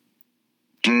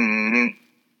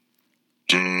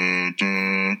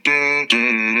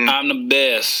the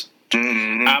best.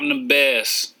 I'm the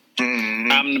best.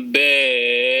 I'm the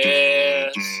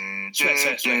best. Swag,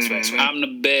 swag, swag, swag, swag. I'm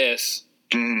the best.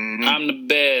 I'm the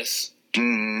best.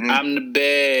 I'm the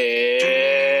best.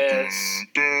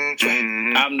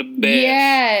 I'm the best.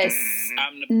 Yes.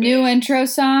 I'm the New best. intro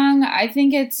song. I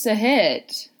think it's a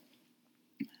hit.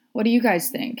 What do you guys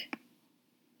think?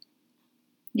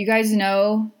 You guys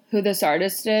know who this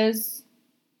artist is?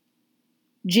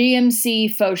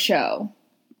 GMC Faux Show.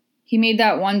 He made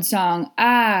that one song,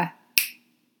 I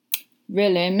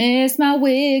really miss my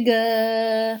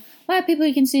wigger. White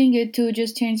people can sing it too,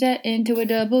 just change that into a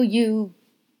W.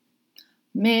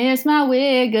 Miss my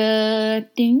wigger.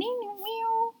 Ding, ding, ding,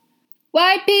 meow.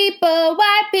 White people,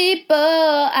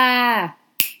 I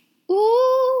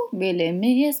really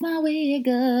miss my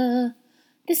wigger.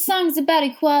 This song's about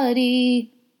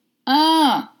equality.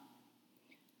 That's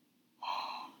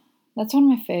one of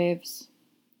my faves.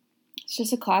 It's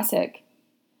just a classic.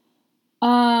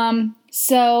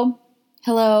 So,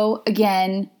 hello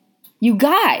again. You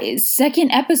guys,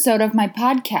 second episode of my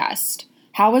podcast.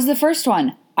 How was the first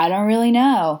one? I don't really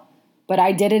know, but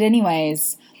I did it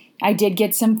anyways. I did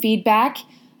get some feedback.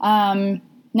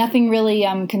 Nothing really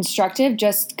constructive,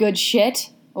 just good shit,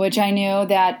 which I knew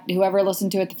that whoever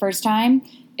listened to it the first time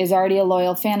is already a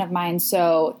loyal fan of mine.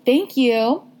 So, thank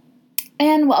you,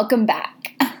 and welcome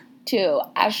back to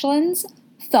Ashlyn's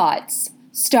Thoughts,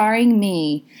 starring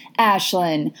me,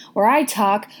 Ashlyn, where I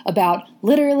talk about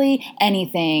literally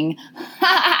anything.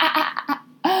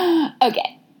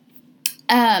 Okay.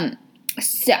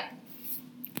 So,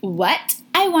 what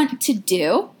I want to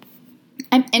do,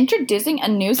 I'm introducing a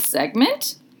new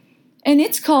segment, and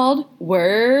it's called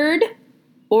Word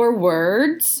or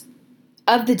Words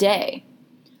of the Day.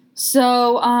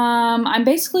 So, I'm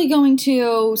basically going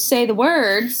to say the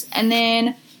words and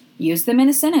then use them in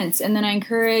a sentence, and then I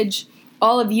encourage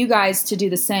all of you guys to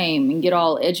do the same and get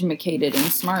all educated and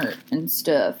smart and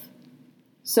stuff.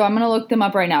 So I'm going to look them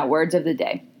up right now, words of the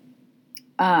day.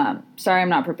 Sorry, I'm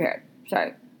not prepared.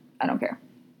 Sorry, I don't care.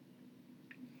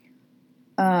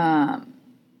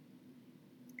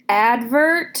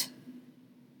 Advert.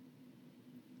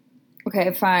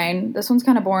 Okay, fine. This one's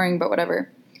kind of boring, but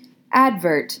whatever.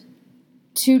 Advert.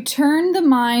 To turn the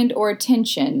mind or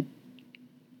attention.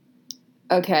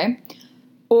 Okay.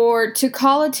 Or to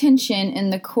call attention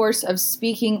in the course of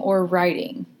speaking or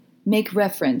writing. Make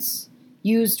reference.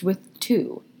 Used with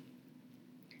to.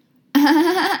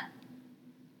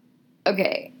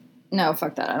 Okay. No,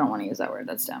 fuck that. I don't want to use that word.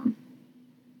 That's dumb.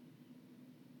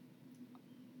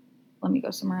 Let me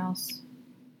go somewhere else.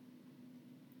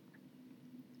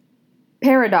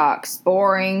 Paradox.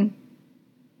 Boring.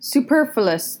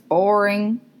 Superfluous.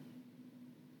 Boring.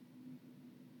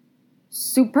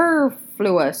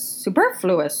 Superfluous.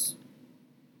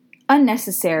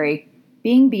 Unnecessary.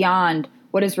 Being beyond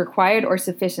what is required or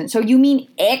sufficient. So you mean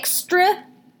extra?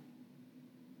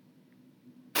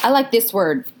 I like this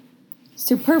word.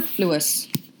 Superfluous.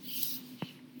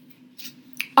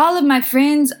 All of my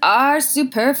friends are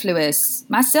superfluous.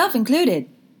 Myself included.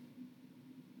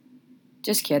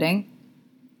 Just kidding.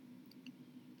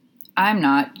 I'm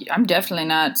not. I'm definitely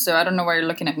not. So I don't know why you're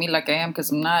looking at me like I am,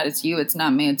 because I'm not. It's you. It's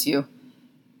not me. It's you.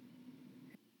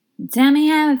 Tell me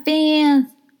how it feels.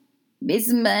 Be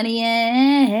somebody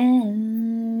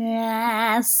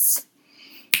else.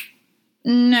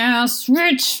 Now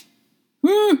switch.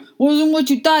 Wasn't what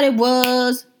you thought it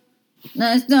was.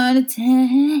 Let's start to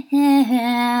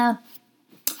tell.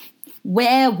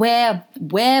 Well.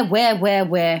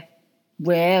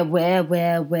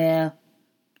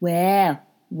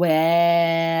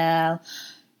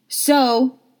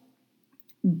 So,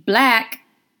 Black,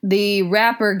 the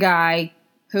rapper guy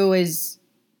who is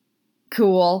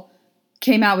cool,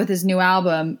 came out with his new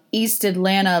album, East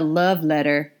Atlanta Love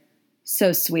Letter.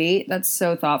 So sweet. That's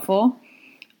so thoughtful.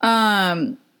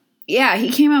 Yeah, he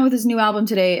came out with his new album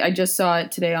today. I just saw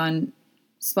it today on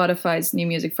Spotify's New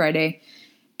Music Friday.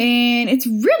 And it's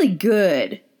really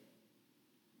good.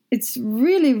 It's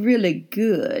really, really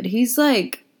good. He's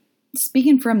like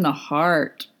speaking from the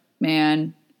heart,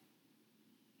 man.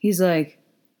 He's like,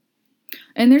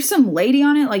 and there's some lady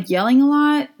on it like yelling a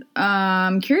lot.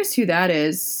 I'm curious who that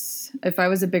is. If I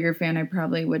was a bigger fan, I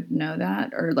probably would know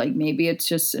that. Or like maybe it's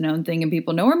just a known thing and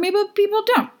people know, or maybe people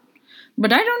don't.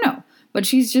 But I don't know. But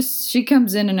she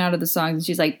comes in and out of the songs and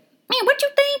she's like, man, what you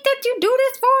think that you do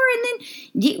this for? And then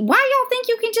why y'all think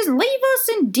you can just leave us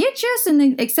and ditch us? And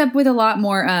then, except with a lot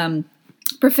more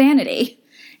profanity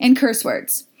and curse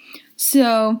words.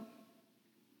 So,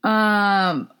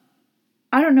 I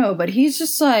don't know, but he's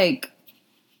just like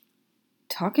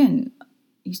talking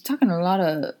a lot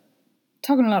of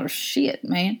shit,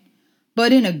 man.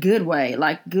 but in a good way,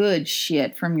 like good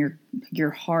shit from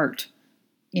your heart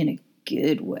in a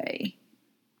good way.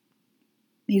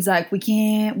 He's like, we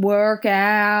can't work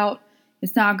out.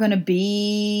 It's not going to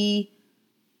be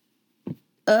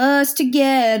us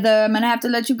together. I'm going to have to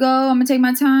let you go. I'm going to take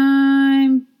my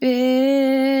time,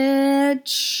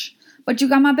 bitch. But you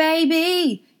got my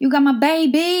baby. You got my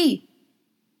baby.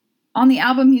 On the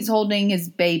album, he's holding his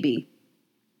baby.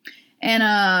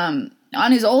 And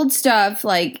on his old stuff,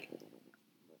 like,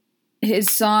 his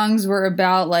songs were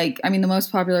about, like, I mean, the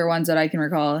most popular ones that I can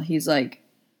recall, he's like,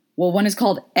 well, one is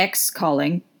called Ex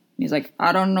Calling. He's like,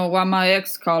 I don't know why my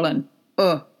ex calling.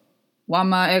 Why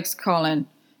my ex calling?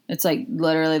 It's like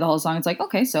literally the whole song. It's like,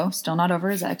 okay, so still not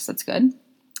over his ex. That's good.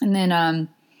 And then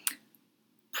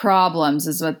Problems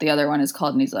is what the other one is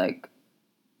called. And he's like,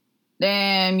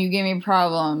 damn, you gave me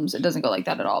problems. It doesn't go like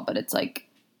that at all. But it's like,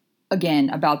 again,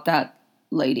 about that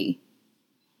lady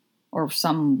or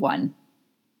someone.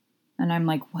 And I'm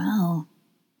like, well,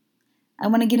 I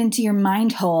want to get into your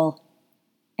mind hole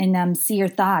and see your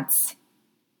thoughts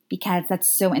because that's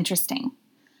so interesting.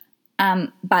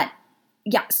 But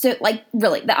yeah, so like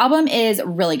really, the album is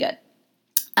really good.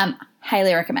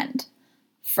 Highly recommend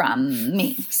from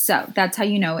me. So that's how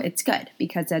you know it's good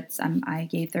because it's I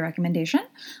gave the recommendation,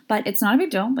 but it's not a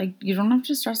big deal. Like you don't have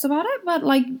to stress about it, but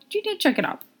like you need to check it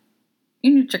out.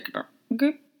 You need to check it out.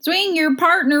 Okay. Swing your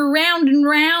partner round and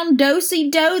round,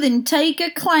 do-si-do, then take a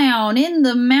clown in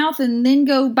the mouth and then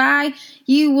go by.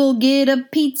 You will get a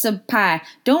pizza pie.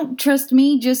 Don't trust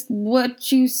me, just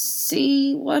what you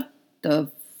see. What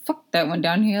the fuck? That went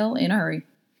downhill in a hurry.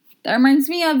 That reminds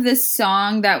me of this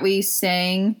song that we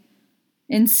sang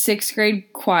in 6th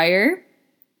grade choir.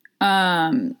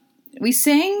 We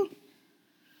sang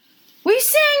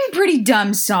pretty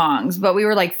dumb songs, but we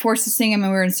were like forced to sing them when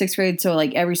we were in 6th grade, so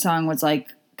like every song was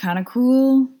like kind of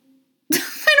cool. I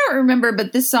don't remember,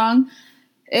 but this song,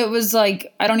 it was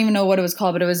like, I don't even know what it was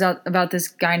called, but it was about this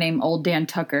guy named Old Dan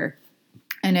Tucker.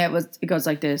 And it goes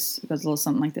like this. It goes a little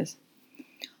something like this.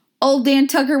 Old Dan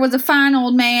Tucker was a fine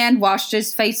old man, washed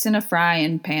his face in a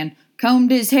frying pan,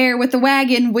 combed his hair with a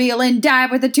wagon wheel, and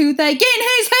died with a toothache in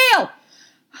his hail.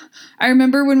 I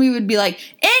remember when we would be like,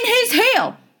 in his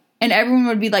hail! And everyone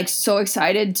would be like so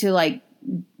excited to like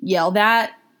yell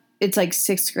that. It's like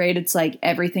 6th grade. It's like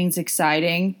everything's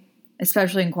exciting,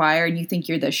 especially in choir, and you think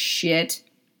you're the shit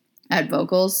at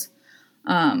vocals.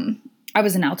 I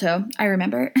was an alto, I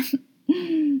remember.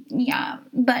 Yeah,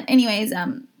 but anyways,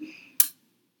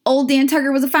 Old Dan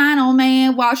Tucker was a fine old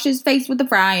man, washed his face with a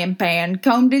frying pan,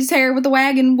 combed his hair with a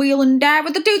wagon wheel, and died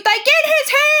with a toothache in his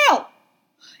hail!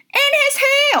 In his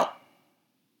hail!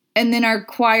 And then our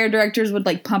choir directors would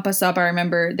like pump us up. I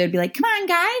remember they'd be like, come on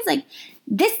guys, like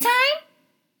this time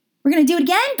we're going to do it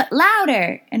again, but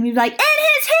louder. And we'd be like, in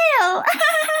his hail!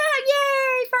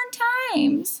 Yay, fun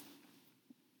times.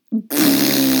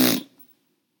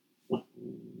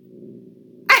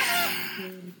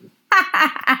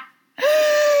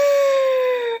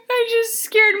 I just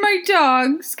scared my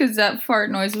dogs because that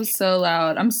fart noise was so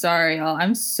loud. I'm sorry, y'all.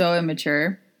 I'm so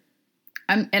immature.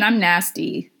 I'm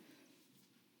nasty.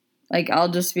 Like, I'll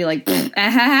just be like,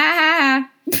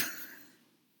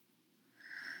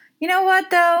 You know what,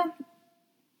 though?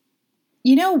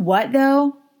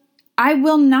 I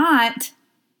will not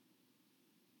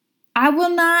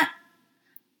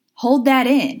hold that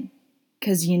in.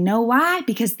 Because you know why?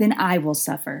 Because then I will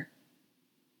suffer.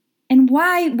 And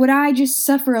why would I just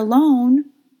suffer alone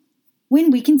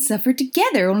when we can suffer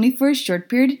together only for a short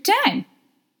period of time?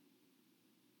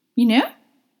 You know?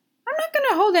 I'm not going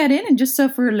to hold that in and just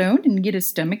suffer alone and get a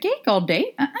stomachache all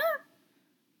day.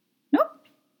 Nope.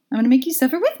 I'm going to make you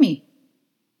suffer with me.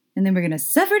 And then we're going to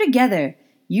suffer together.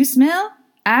 You smell?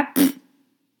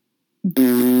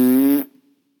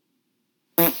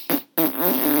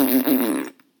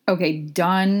 Okay,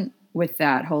 done with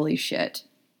that. Holy shit.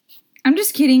 I'm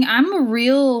just kidding. I'm a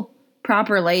real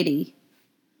proper lady.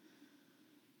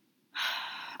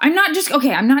 I'm not just going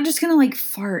to like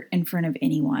fart in front of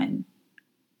anyone,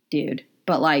 dude.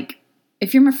 But like,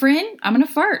 if you're my friend, I'm going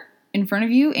to fart in front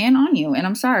of you and on you. And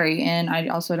I'm sorry. And I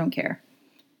also don't care.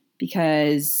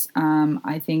 Because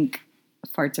I think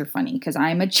farts are funny. Because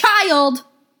I'm a child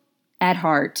at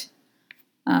heart.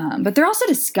 But they're also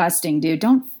disgusting, dude.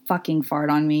 Don't fucking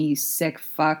fart on me, you sick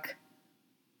fuck.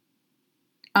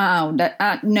 Oh,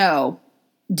 no.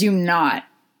 Do not.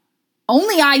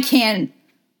 Only I can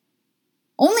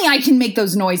make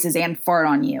those noises and fart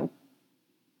on you.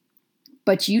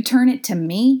 But you turn it to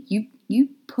me, you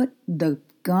put the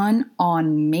gun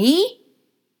on me,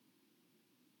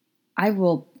 I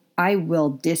will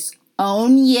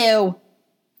disown you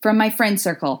from my friend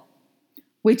circle.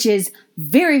 which is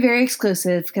very, very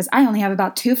exclusive because I only have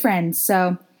about 2 friends.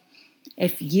 So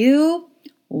if you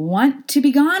want to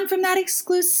be gone from that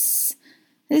exclusive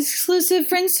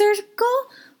friend circle,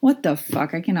 what the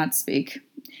fuck? I cannot speak.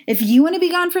 If you want to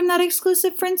be gone from that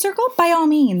exclusive friend circle, by all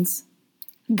means,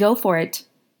 go for it.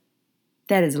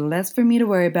 That is less for me to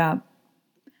worry about.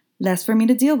 Less for me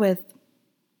to deal with.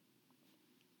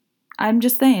 I'm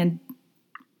just saying.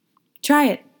 Try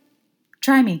it.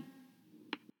 Try me.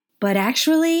 But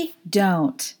actually,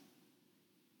 don't.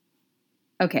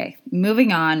 Okay,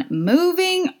 moving on.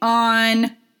 Moving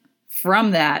on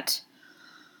from that.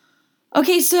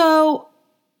 Okay, so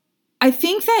I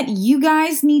think that you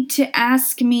guys need to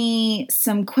ask me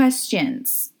some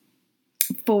questions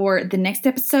for the next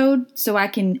episode so I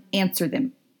can answer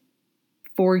them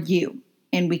for you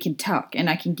and we can talk and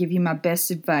I can give you my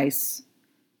best advice.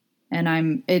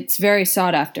 And it's very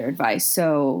sought after advice,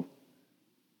 so,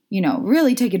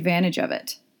 really take advantage of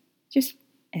it. Just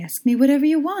ask me whatever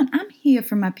you want. I'm here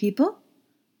for my people.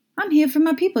 I'm here for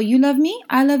my people. You love me,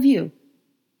 I love you.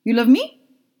 You love me?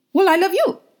 Well, I love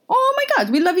you. Oh my God,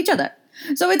 we love each other.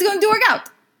 So it's going to work out.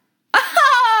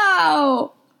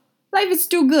 Oh! Life is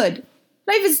too good.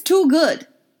 Life is too good.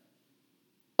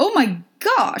 Oh my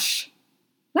gosh.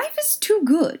 Life is too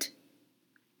good.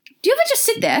 Do you ever just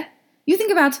sit there? You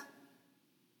think about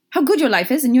how good your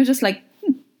life is and you're just like,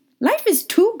 life is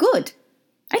too good.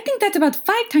 I think that's about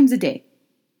 5 times a day.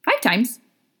 5 times,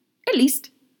 at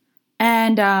least.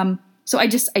 And so I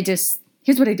just,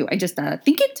 here's what I do. I just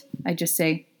think it. I just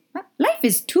say, life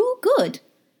is too good.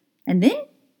 And then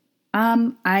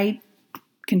I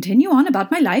continue on about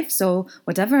my life. So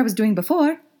whatever I was doing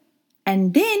before.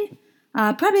 And then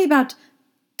probably about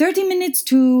 30 minutes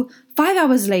to 5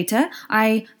 hours later,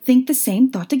 I think the same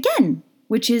thought again,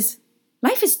 which is,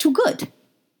 life is too good.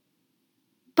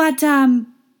 But that's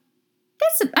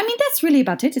really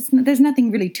about it. There's nothing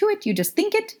really to it. You just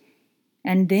think it,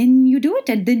 and then you do it,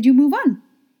 and then you move on.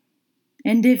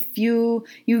 And if you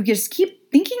just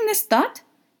keep thinking this thought,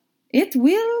 it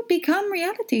will become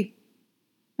reality.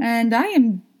 And I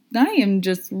am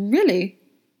just really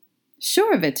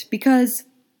sure of it because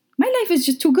my life is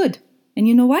just too good. And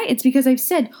you know why? It's because I've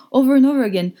said over and over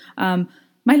again,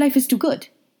 my life is too good.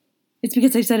 It's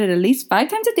because I've said it at least 5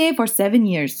 times a day for 7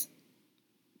 years.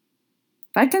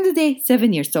 5 times a day,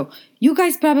 7 years. So you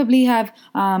guys probably have,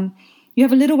 you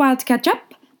have a little while to catch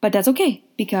up, but that's okay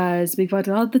because we've got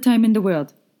all the time in the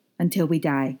world until we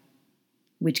die,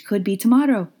 which could be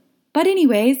tomorrow. But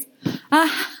anyways,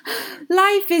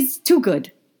 life is too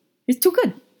good. It's too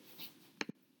good.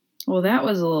 Well, that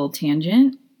was a little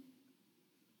tangent.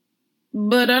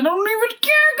 But I don't even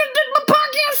care because it's my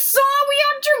podcast, so we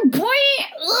have to boy.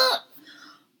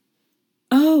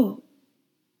 Oh.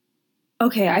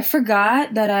 Okay, I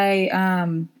forgot that I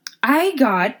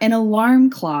got an alarm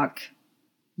clock,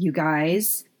 you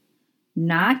guys.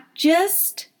 Not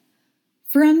just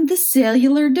from the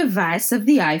cellular device of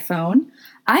the iPhone.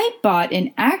 I bought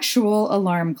an actual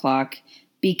alarm clock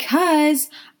because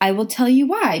I will tell you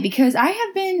why. Because I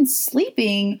have been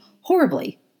sleeping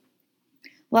horribly.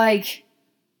 Like,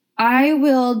 I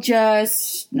will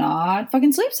just not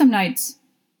fucking sleep some nights.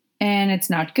 And it's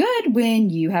not good when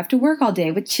you have to work all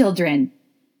day with children.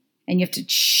 And you have to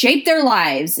shape their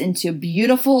lives into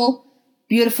beautiful,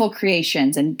 beautiful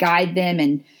creations and guide them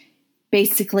and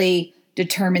basically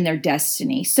determine their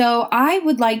destiny. So I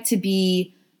would like to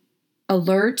be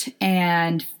alert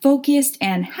and focused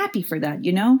and happy for that,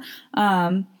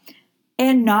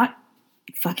 and not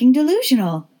fucking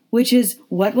delusional, which is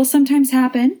what will sometimes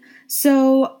happen.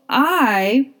 So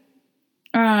I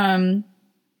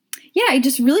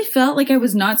just really felt like I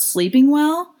was not sleeping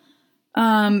well.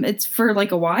 It's for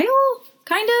like a while,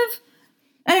 kind of.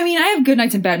 I mean, I have good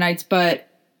nights and bad nights, but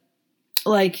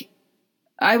like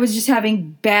I was just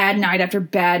having bad night after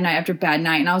bad night after bad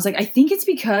night. And I was like, I think it's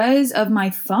because of my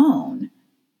phone.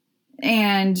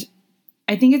 And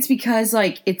I think it's because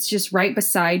like it's just right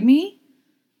beside me.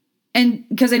 And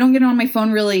because I don't get on my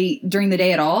phone really during the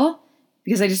day at all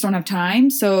because I just don't have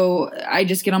time. So I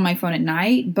just get on my phone at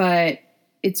night. But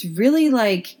it's really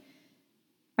like,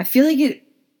 I feel like it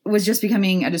was just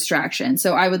becoming a distraction.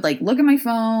 So I would like look at my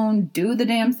phone, do the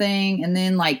damn thing, and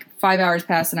then like 5 hours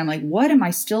pass and I'm like, what am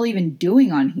I still even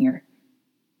doing on here?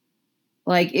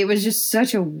 Like it was just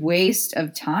such a waste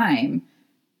of time,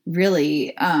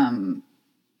 really.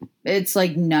 It's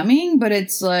like numbing, but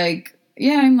it's like,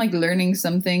 yeah, I'm like learning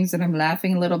some things and I'm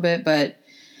laughing a little bit, but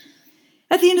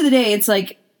at the end of the day, it's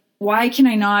like, why can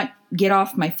I not get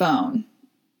off my phone?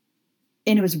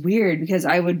 And it was weird because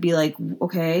I would be like,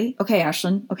 okay,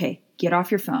 Ashlyn, okay, get off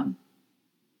your phone.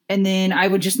 And then I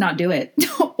would just not do it.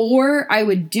 or I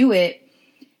would do it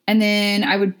and then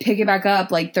I would pick it back up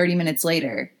like 30 minutes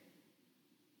later.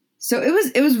 So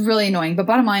it was really annoying. But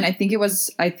bottom line, I think it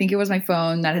was my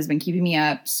phone that has been keeping me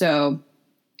up. So,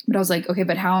 but I was like, okay,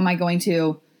 but how am I going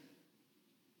to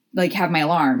like have my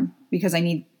alarm? Because I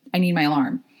need my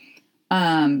alarm.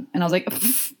 And I was like,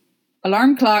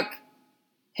 alarm clock.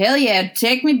 Hell yeah,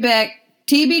 take me back.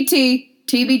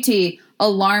 TBT,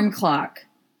 alarm clock.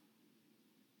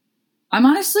 I'm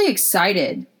honestly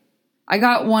excited. I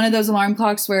got one of those alarm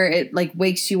clocks where it like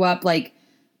wakes you up like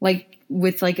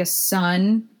with like a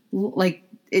sun, like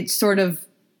it's sort of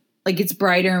like it's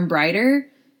brighter and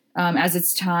brighter as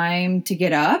it's time to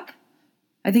get up.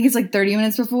 I think it's like 30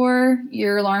 minutes before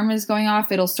your alarm is going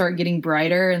off, it'll start getting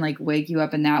brighter and like wake you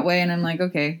up in that way. And I'm like,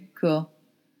 okay, cool.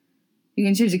 You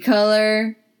can change the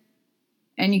color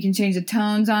and you can change the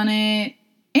tones on it.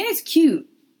 And it's cute.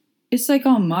 It's like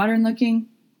all modern looking.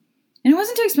 And it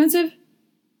wasn't too expensive.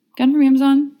 Got it from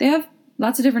Amazon. They have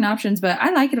lots of different options, but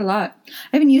I like it a lot.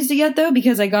 I haven't used it yet though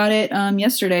because I got it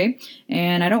yesterday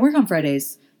and I don't work on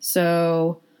Fridays.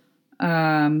 So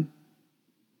I'm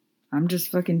just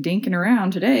fucking dinking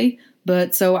around today.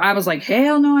 But so I was like,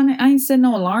 hell no, I ain't setting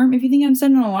no alarm. If you think I'm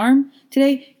setting an alarm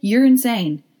today, you're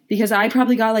insane. Because I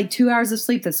probably got like 2 hours of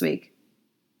sleep this week.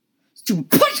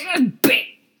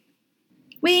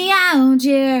 We out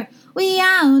here, we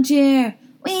out here,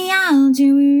 we out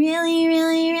here, we really,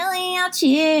 really, really out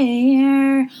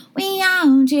here. We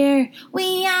out here,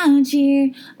 we out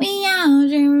here, we out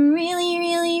here, we really,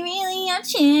 really, really out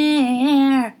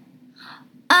here.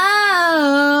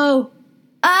 Oh,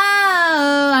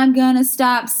 I'm gonna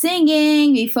stop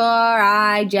singing before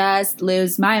I just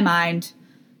lose my mind.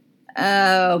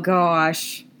 Oh,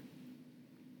 gosh.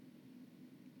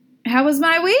 How was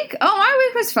my week? Oh, my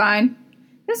week was fine.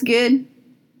 It was good.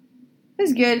 It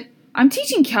was good. I'm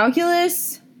teaching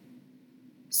calculus,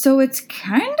 so it's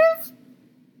kind of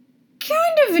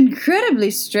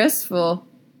incredibly stressful.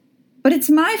 But it's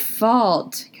my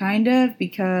fault, kind of,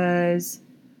 because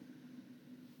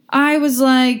I was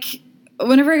like,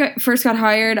 whenever I first got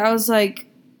hired, I was like,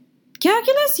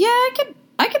 calculus? Yeah,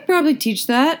 I could probably teach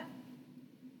that.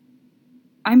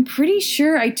 I'm pretty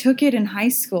sure I took it in high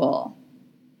school,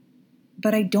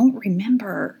 but I don't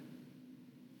remember.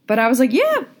 But I was like,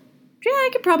 yeah, I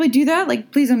could probably do that.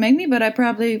 Like, please don't make me, but I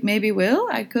probably maybe will.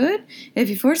 I could if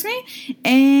you force me.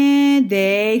 And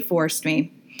they forced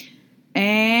me.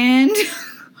 And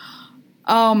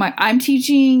I'm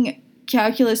teaching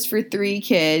calculus for 3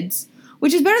 kids,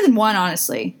 which is better than 1,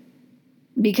 honestly.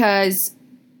 Because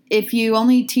if you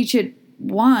only teach it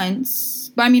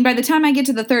once, but I mean, by the time I get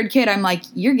to the 3rd kid, I'm like,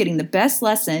 you're getting the best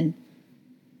lesson.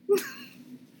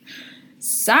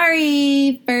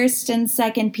 Sorry, 1st and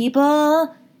 2nd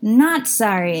people, not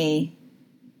sorry.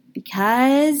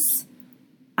 Because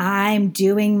I'm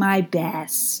doing my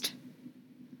best.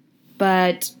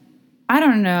 But I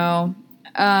don't know.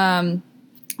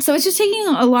 So it's just taking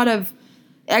a lot of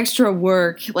extra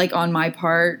work, like, on my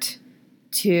part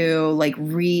to, like,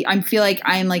 I feel like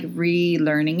I'm, like,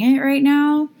 relearning it right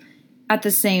now at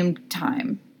the same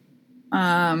time.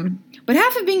 But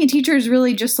half of being a teacher is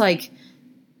really just, like,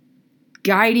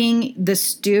 guiding the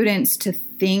students to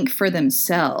think for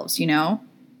themselves, you know?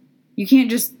 You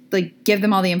can't just, like, give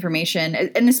them all the information.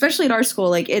 And especially at our school,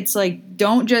 like, it's, like,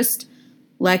 don't just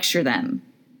lecture them.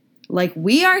 Like,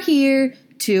 we are here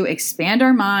to expand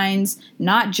our minds,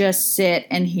 not just sit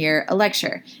and hear a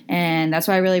lecture. And that's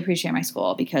why I really appreciate my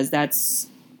school, because that's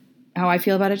how I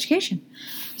feel about education.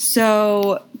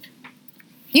 So,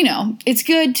 you know, it's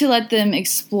good to let them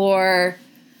explore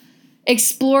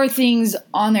things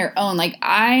on their own. Like,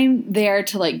 I'm there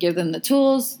to, like, give them the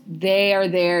tools. They are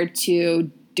there to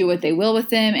do what they will with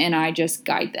them, and I just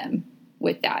guide them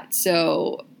with that.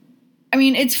 So, I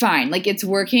mean, it's fine. Like, it's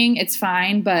working. It's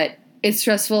fine, but it's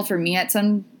stressful for me at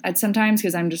sometimes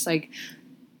because I'm just like,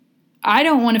 I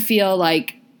don't want to feel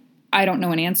like I don't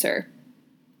know an answer.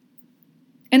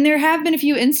 And there have been a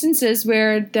few instances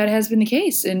where that has been the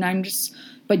case, and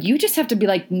but you just have to be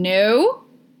like, no,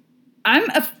 I'm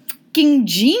a fucking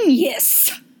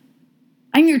genius.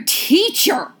 I'm your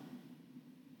teacher.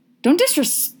 Don't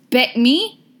disrespect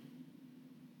me.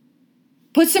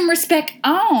 Put some respect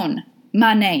on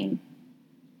my name.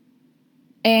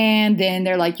 And then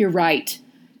they're like, you're right.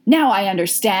 Now I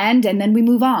understand. And then we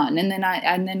move on. And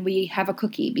then we have a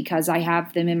cookie because I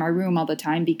have them in my room all the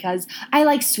time because I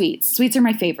like sweets. Sweets are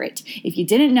my favorite. If you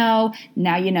didn't know,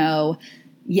 now you know.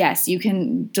 Yes, you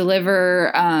can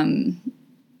deliver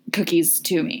cookies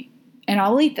to me and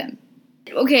I'll eat them.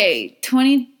 Okay,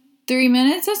 20 3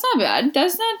 minutes. That's not bad.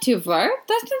 That's not too far.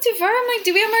 That's not too far. I'm like,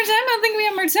 do we have more time? I don't think we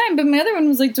have more time. But my other one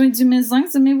was like 22 minutes long,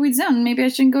 so maybe we'd done. Maybe I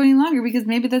shouldn't go any longer because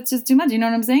maybe that's just too much. You know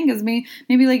what I'm saying? Because maybe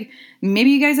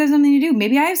you guys have something to do.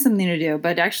 Maybe I have something to do.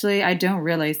 But actually, I don't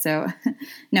really. So,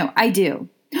 no, I do.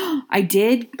 I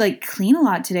did like clean a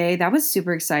lot today. That was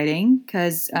super exciting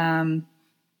because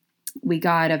we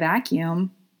got a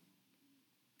vacuum,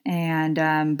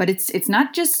 and but it's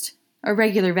not just a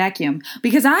regular vacuum,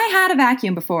 because I had a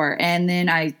vacuum before and then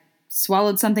I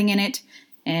swallowed something in it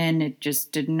and it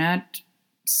just did not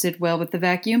sit well with the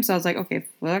vacuum. So I was like, okay,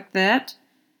 fuck that.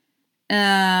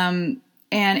 And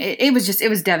it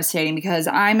was devastating because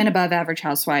I'm an above average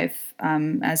housewife,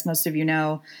 as most of you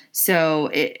know.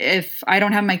 So if I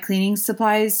don't have my cleaning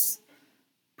supplies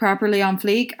properly on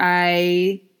fleek,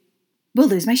 I will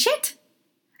lose my shit.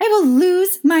 I will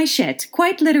lose my shit,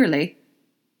 quite literally.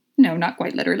 No, not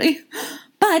quite literally.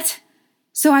 But,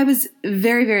 so I was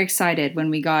very, very excited when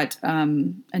we got a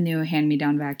new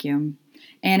hand-me-down vacuum.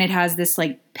 And it has this,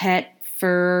 like, pet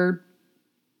fur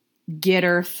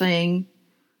getter thing,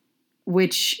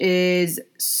 which is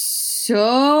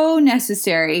so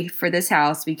necessary for this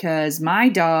house because my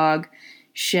dog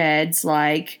sheds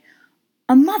like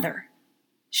a mother.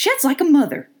 Sheds like a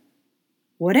mother.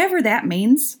 Whatever that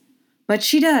means. But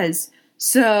she does.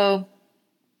 So...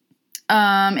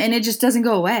 and it just doesn't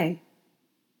go away.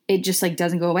 It just like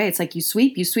doesn't go away. It's like you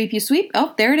sweep.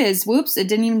 Oh, there it is. Whoops, it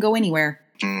didn't even go anywhere.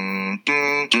 I'm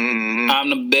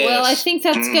the best. Well, I think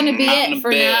that's going to be it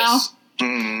for now.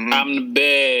 I'm the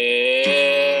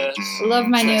best. Love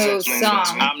my new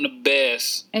song. I'm the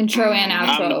best. Intro and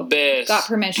outro. I'm the best. Got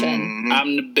permission.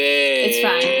 I'm the best. It's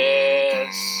fine.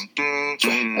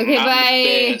 Okay, I'm bye.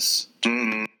 the best.